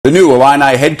The new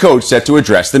Illini head coach set to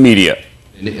address the media.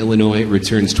 And Illinois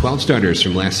returns 12 starters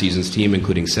from last season's team,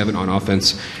 including 7 on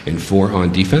offense and 4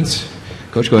 on defense.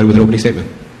 Coach, go ahead with an opening statement.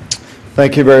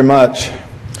 Thank you very much.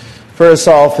 First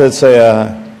off, it's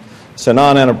an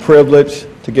honor and a privilege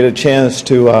to get a chance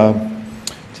to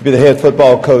be the head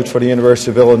football coach for the University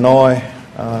of Illinois.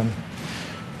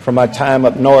 From my time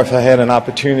up north, I had an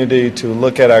opportunity to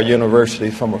look at our university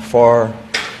from afar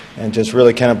and just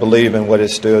really kind of believe in what it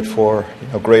stood for.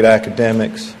 Great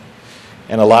academics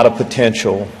and a lot of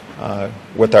potential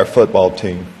with our football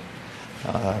team.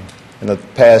 In the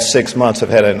past 6 months, I've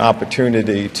had an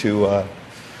opportunity to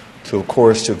of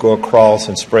course, to go across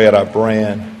and spread our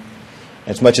brand.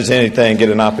 As much as anything, get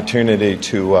an opportunity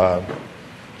to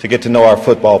get to know our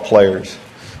football players.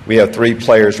 We have 3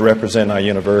 players representing our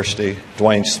university: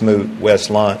 Dwayne Smoot, Wes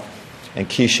Lunt, and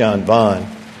Keyshawn Vaughn,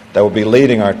 that will be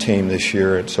leading our team this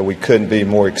year. And so we couldn't be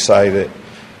more excited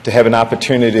to have an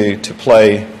opportunity to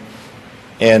play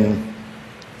in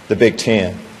the Big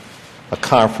Ten, a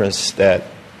conference that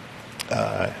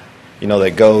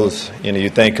that goes. You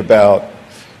think about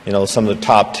some of the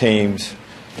top teams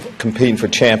competing for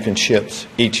championships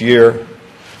each year.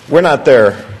 We're not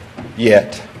there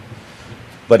yet,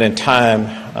 but in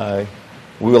time,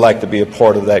 we would like to be a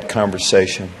part of that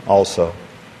conversation also.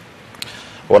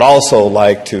 I would also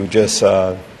like to just,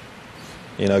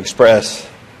 express,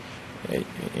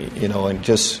 and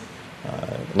just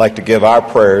like to give our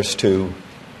prayers to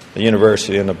the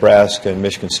University of Nebraska and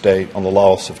Michigan State on the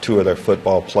loss of 2 of their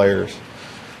football players.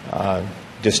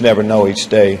 Just never know each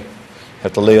day.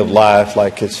 Have to live life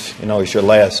like it's your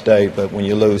last day, but when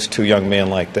you lose 2 young men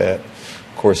like that,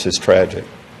 of course, it's tragic.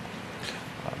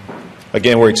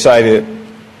 Again, we're excited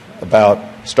about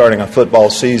starting our football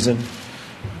season.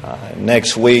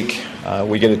 Next week,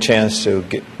 we get a chance to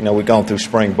get, we've gone through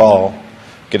spring ball,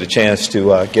 get a chance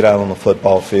to get out on the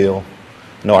football field.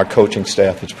 Our coaching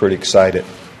staff is pretty excited.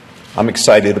 I'm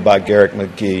excited about Garrick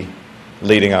McGee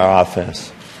leading our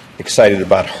offense, excited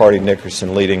about Hardy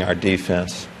Nickerson leading our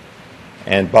defense,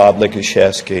 and Bob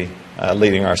Likuszewski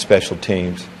leading our special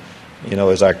teams,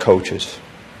 as our coaches.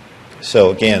 So,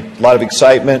 again, a lot of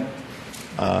excitement.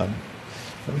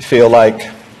 We feel like,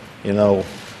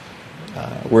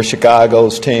 we're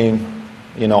Chicago's team.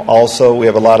 Also, we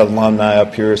have a lot of alumni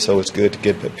up here, so it's good to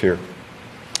get up here.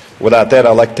 Without that,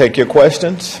 I'd like to take your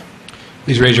questions.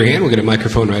 Please raise your hand. We'll get a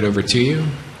microphone right over to you.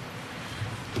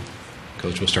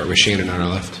 Coach, we'll start with Shannon on our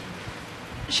left.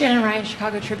 Shannon Ryan,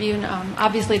 Chicago Tribune.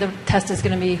 Obviously, the test is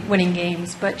going to be winning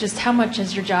games, but just how much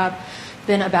has your job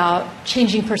been about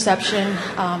changing perception?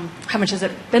 How much has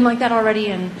it been like that already,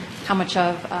 and how much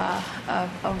of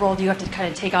a role do you have to kind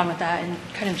of take on with that and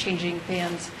kind of changing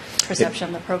fans' perception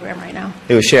of the program right now?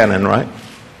 It was Shannon, right?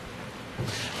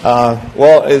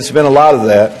 Well, it's been a lot of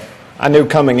that. I knew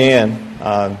coming in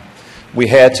we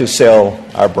had to sell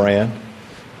our brand,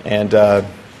 and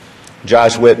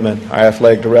Josh Whitman, our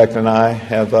athletic director, and I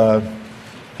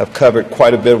have covered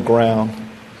quite a bit of ground,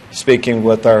 speaking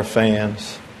with our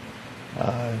fans,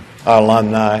 our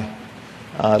alumni,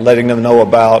 letting them know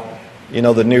about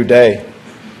the new day.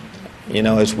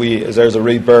 As there's a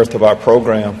rebirth of our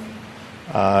program.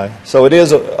 So it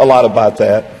is a lot about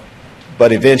that,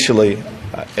 but eventually,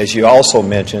 as you also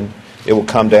mentioned, it will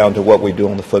come down to what we do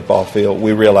on the football field.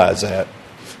 We realize that.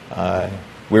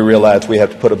 We realize we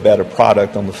have to put a better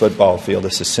product on the football field.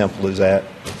 It's as simple as that.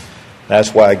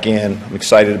 That's why, again, I'm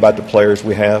excited about the players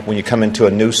we have. When you come into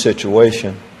a new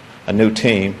situation, a new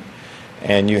team,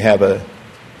 and you have a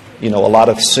lot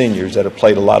of seniors that have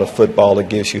played a lot of football, it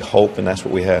gives you hope, and that's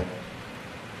what we have.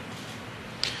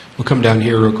 We'll come down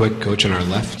here real quick, Coach, on our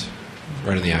left,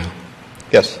 right in the aisle.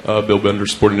 Yes. Bill Bender,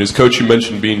 Sporting News. Coach, you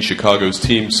mentioned being Chicago's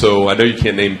team, so I know you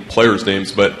can't name players'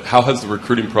 names, but how has the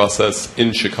recruiting process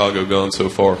in Chicago gone so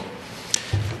far?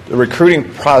 The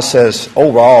recruiting process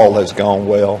overall has gone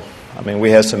well. I mean, we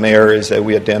had some areas that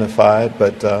we identified,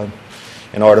 but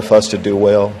in order for us to do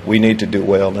well, we need to do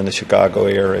well in the Chicago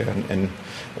area. And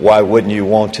why wouldn't you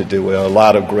want to do well? A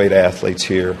lot of great athletes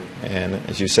here. And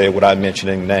as you say, without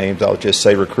mentioning names, I'll just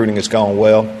say recruiting has gone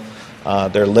well.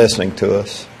 They're listening to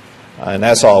us. And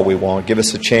that's all we want. Give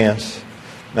us a chance.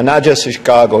 And not just the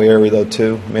Chicago area, though,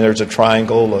 too. I mean, there's a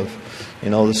triangle of,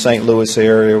 the St. Louis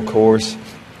area, of course.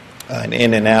 In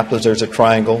Indianapolis, there's a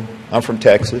triangle. I'm from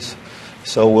Texas.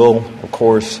 So we'll, of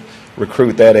course,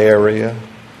 recruit that area.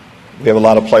 We have a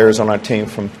lot of players on our team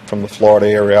from the Florida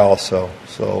area also.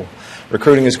 So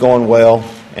recruiting is going well.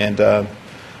 And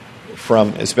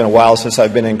it's been a while since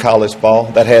I've been in college ball.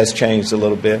 That has changed a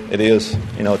little bit. It is, a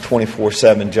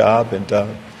 24/7 job,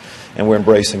 and we're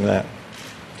embracing that.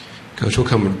 Coach, we'll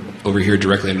come over here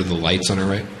directly under the lights on our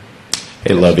right.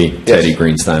 Hey, Lovie. Teddy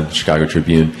Greenstein, Chicago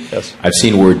Tribune. Yes. I've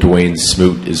seen where Dwayne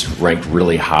Smoot is ranked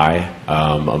really high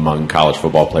among college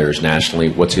football players nationally.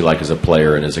 What's he like as a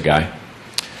player and as a guy?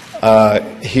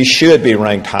 He should be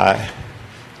ranked high,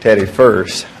 Teddy,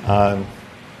 first.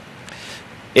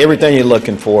 Everything you're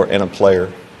looking for in a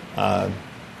player.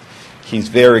 He's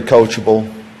very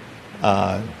coachable.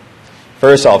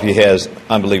 First off, he has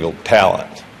unbelievable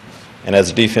talent. And as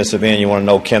a defensive end, you want to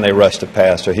know, can they rush the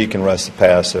passer? He can rush the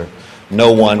passer.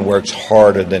 No one works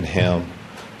harder than him.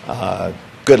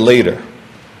 Good leader.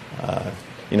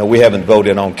 We haven't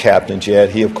voted on captains yet.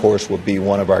 He, of course, will be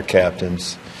one of our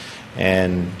captains.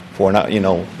 And for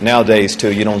nowadays,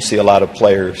 too, you don't see a lot of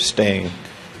players staying,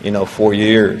 4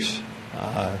 years.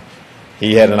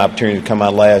 He had an opportunity to come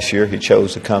out last year. He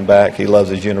chose to come back. He loves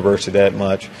his university that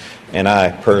much. And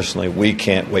we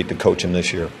can't wait to coach him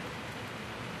this year.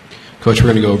 Coach,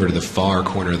 we're going to go over to the far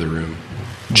corner of the room.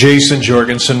 Jason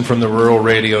Jorgensen from the Rural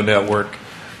Radio Network.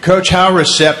 Coach, how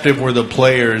receptive were the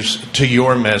players to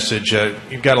your message?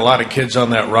 You've got a lot of kids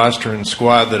on that roster and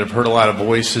squad that have heard a lot of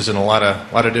voices and a lot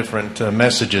of different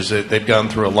messages. They've gone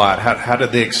through a lot. How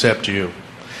did they accept you?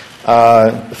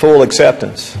 Full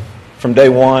acceptance. From day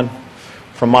one,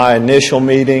 from my initial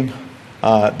meeting,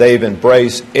 they've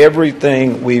embraced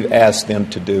everything we've asked them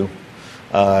to do.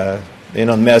 The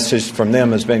message from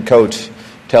them has been, Coach,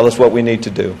 tell us what we need to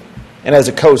do. And as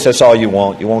a coach, that's all you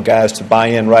want. You want guys to buy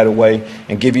in right away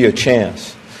and give you a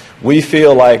chance. We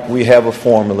feel like we have a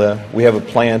formula. We have a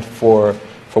plan for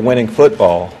winning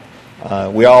football.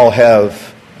 We all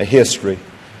have a history.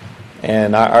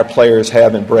 And our players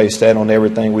have embraced that on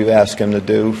everything we've asked them to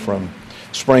do, from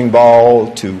spring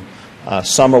ball to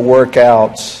summer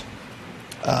workouts.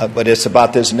 But it's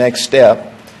about this next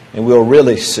step, and we'll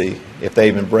really see if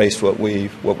they've embraced what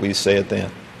we said then.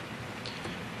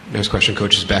 Next question,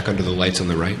 Coach, is back under the lights on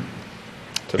the right.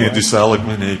 Andy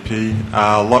Seligman, AP.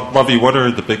 Lovie, what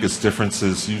are the biggest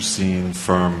differences you've seen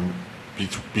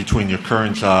between your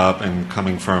current job and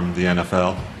coming from the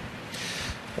NFL?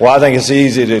 Well, I think it's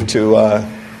easy to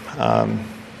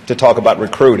talk about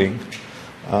recruiting.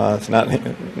 It's not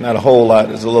a whole lot.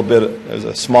 There's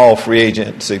a small free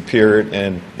agency period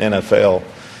in NFL,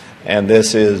 and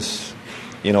this is,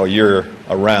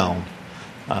 year-round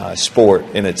sport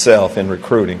in itself in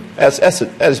recruiting.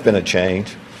 That's been a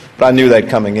change, but I knew that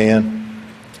coming in.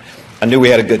 I knew we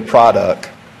had a good product,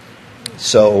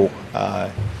 so I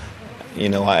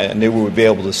knew we would be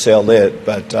able to sell it.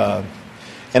 But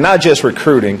and not just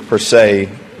recruiting per se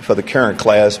for the current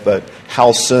class, but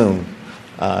how soon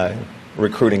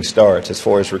recruiting starts as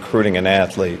far as recruiting an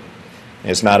athlete.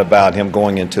 It's not about him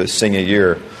going into his senior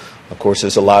year. Of course,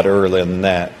 it's a lot earlier than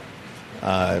that.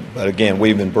 But again,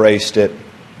 we've embraced it.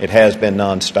 It has been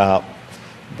nonstop.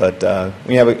 But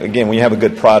when you have a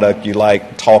good product, you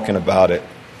like talking about it.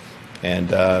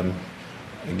 And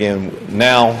again,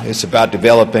 now it's about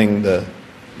developing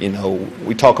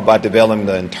we talk about developing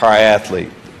the entire athlete,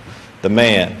 the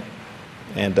man.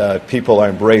 And people are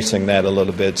embracing that a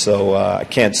little bit. So I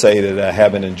can't say that I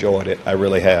haven't enjoyed it. I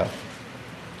really have.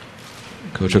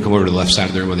 Coach, we'll come over to the left side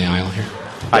of the room on the aisle here.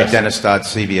 Hi, Dennis Dodd,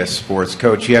 CBS Sports.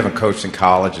 Coach, you haven't coached in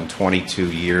college in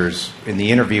 22 years. In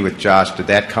the interview with Josh, did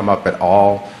that come up at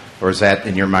all? Or is that,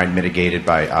 in your mind, mitigated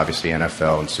by, obviously,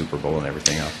 NFL and Super Bowl and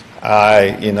everything else?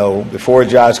 Before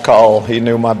Josh called, he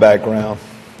knew my background.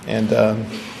 And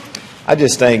I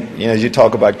just think, as you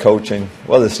talk about coaching,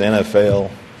 whether it's the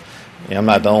NFL, I'm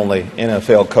not the only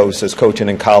NFL coach that's coaching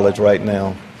in college right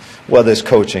now. Whether it's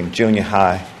coaching junior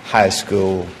high, high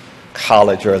school,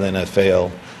 college, or the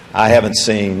NFL, I haven't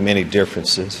seen many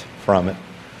differences from it.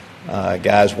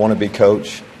 Guys want to be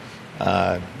coached.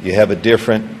 You have a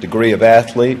different degree of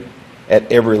athlete at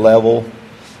every level.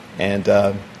 And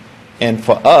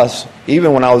for us,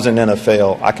 even when I was in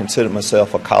NFL, I considered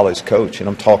myself a college coach. And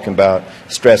I'm talking about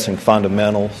stressing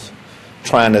fundamentals,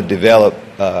 trying to develop,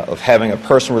 of having a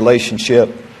personal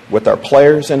relationship with our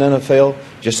players in NFL,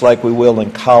 just like we will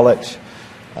in college.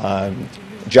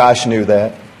 Josh knew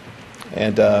that.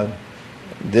 And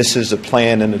this is a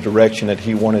plan in the direction that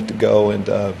he wanted to go,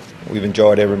 and we've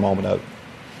enjoyed every moment of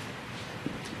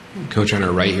it. Coach on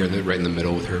our right here, right in the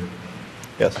middle with Herb.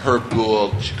 Yes. Herb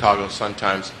Gould, Chicago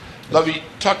Sun-Times. Lovie,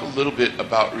 talk a little bit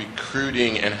about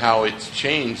recruiting and how it's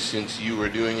changed since you were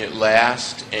doing it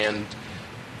last, and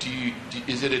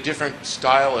is it a different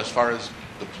style as far as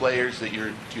the players that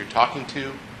you're talking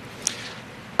to?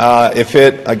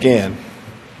 Again,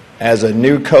 as a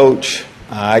new coach,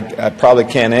 I probably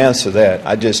can't answer that.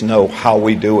 I just know how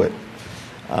we do it.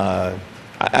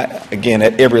 Again,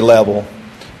 at every level.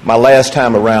 My last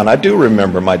time around, I do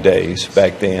remember my days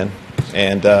back then.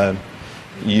 And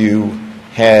you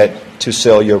had to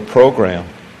sell your program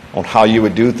on how you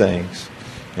would do things.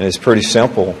 And it's pretty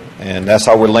simple, and that's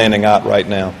how we're laying it out right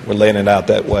now. We're laying it out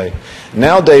that way.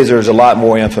 Nowadays, there's a lot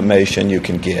more information you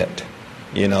can get,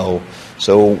 you know.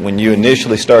 So when you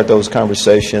initially start those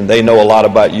conversations, they know a lot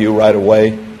about you right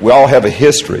away. We all have a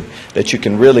history that you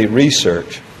can really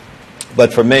research.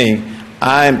 But for me,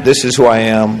 this is who I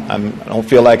am. I don't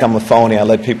feel like I'm a phony. I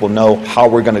let people know how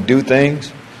we're going to do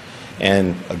things.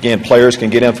 And again, players can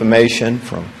get information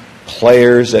from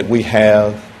players that we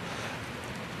have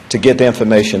to get the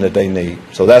information that they need.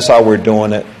 So that's how we're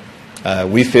doing it.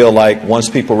 We feel like once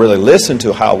people really listen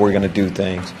to how we're going to do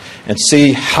things and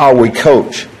see how we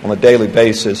coach on a daily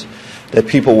basis, that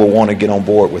people will want to get on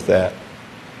board with that.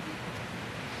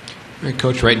 All right,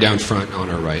 Coach, right down front on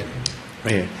our right.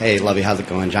 Right here. Hey, Lovie, how's it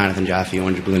going? Jonathan Jaffe,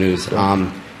 Orange Blue News.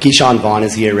 Keyshawn Vaughn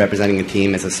is here representing the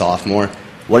team as a sophomore.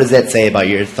 What does that say about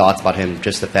your thoughts about him,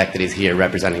 just the fact that he's here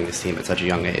representing this team at such a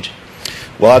young age?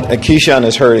 Well, Keyshawn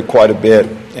has heard it quite a bit,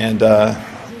 and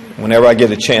whenever I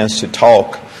get a chance to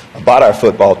talk about our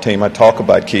football team, I talk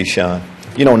about Keyshawn.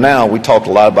 You know, now we talk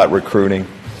a lot about recruiting,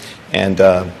 and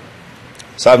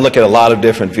so I've looked at a lot of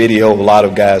different video, a lot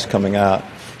of guys coming out.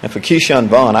 And for Keyshawn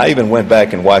Vaughn, I even went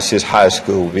back and watched his high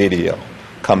school video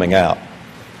coming out,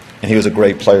 and he was a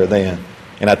great player then,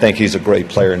 and I think he's a great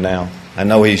player now. I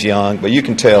know he's young, but you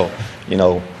can tell, you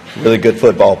know, really good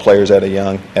football players at a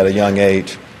young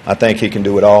age. I think he can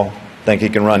do it all. I think he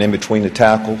can run in between the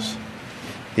tackles.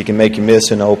 He can make you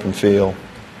miss in the open field.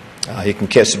 He can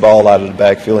catch the ball out of the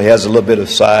backfield. He has a little bit of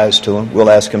size to him. We'll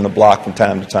ask him to block from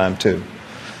time to time, too.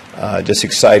 Just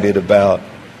excited about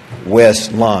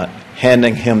Wes Lunt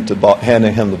handing him the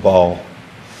ball.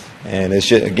 And it's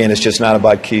just not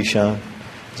about Keyshawn.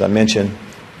 As I mentioned,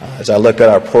 as I looked at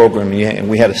our program, and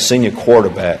we had a senior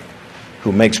quarterback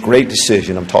who makes great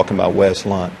decisions. I'm talking about Wes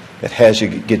Lunt. That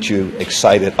get you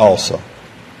excited also.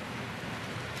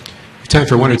 Time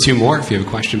for one or two more. If you have a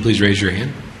question, please raise your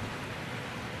hand.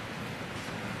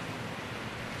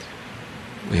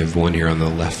 We have one here on the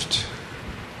left.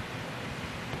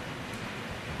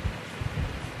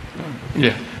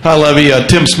 Yeah. Hi, Lovie.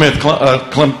 Tim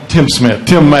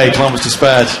May, Columbus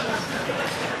Dispatch.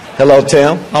 Hello,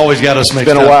 Tim. Always got us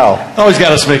mixed up. It's been a while. Always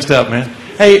got us mixed up, man.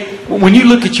 Hey, when you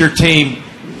look at your team,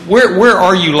 where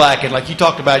are you lacking? Like you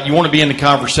talked about, you want to be in the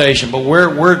conversation, but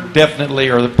where definitely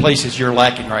are the places you're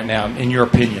lacking right now, in your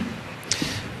opinion?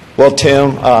 Well,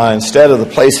 Tim, instead of the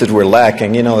places we're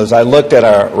lacking, you know, as I looked at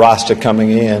our roster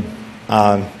coming in, you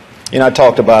know, I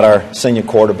talked about our senior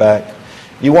quarterback.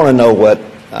 You want to know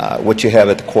what you have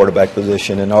at the quarterback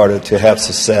position in order to have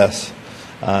success.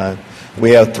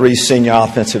 We have 3 senior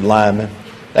offensive linemen.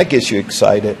 That gets you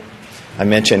excited. I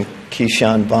mentioned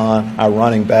Keyshawn Vaughn, our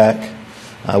running back.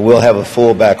 We'll have a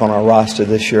fullback on our roster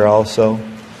this year also.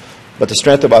 But the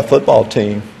strength of our football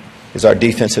team is our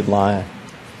defensive line.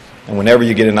 And whenever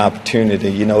you get an opportunity,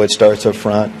 you know, it starts up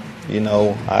front. You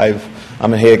know,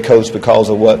 I'm a head coach because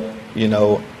of what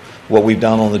we've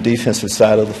done on the defensive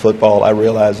side of the football. I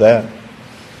realize that.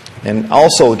 And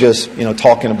also just, you know,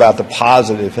 talking about the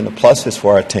positive and the pluses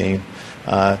for our team.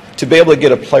 To be able to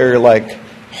get a player like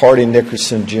Hardy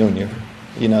Nickerson Jr.,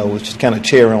 you know, which is kind of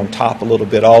cherry on top a little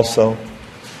bit also.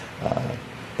 I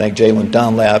think Jalen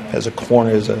Dunlap as a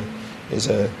corner is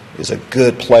a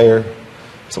good player.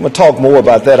 So I'm going to talk more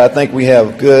about that. I think we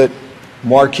have good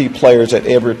marquee players at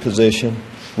every position.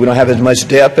 We don't have as much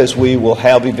depth as we will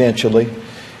have eventually,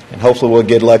 and hopefully we'll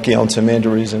get lucky on some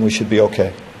injuries and we should be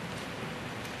okay.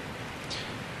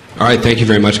 All right, thank you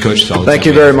very much, Coach. Thank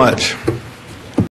you very much.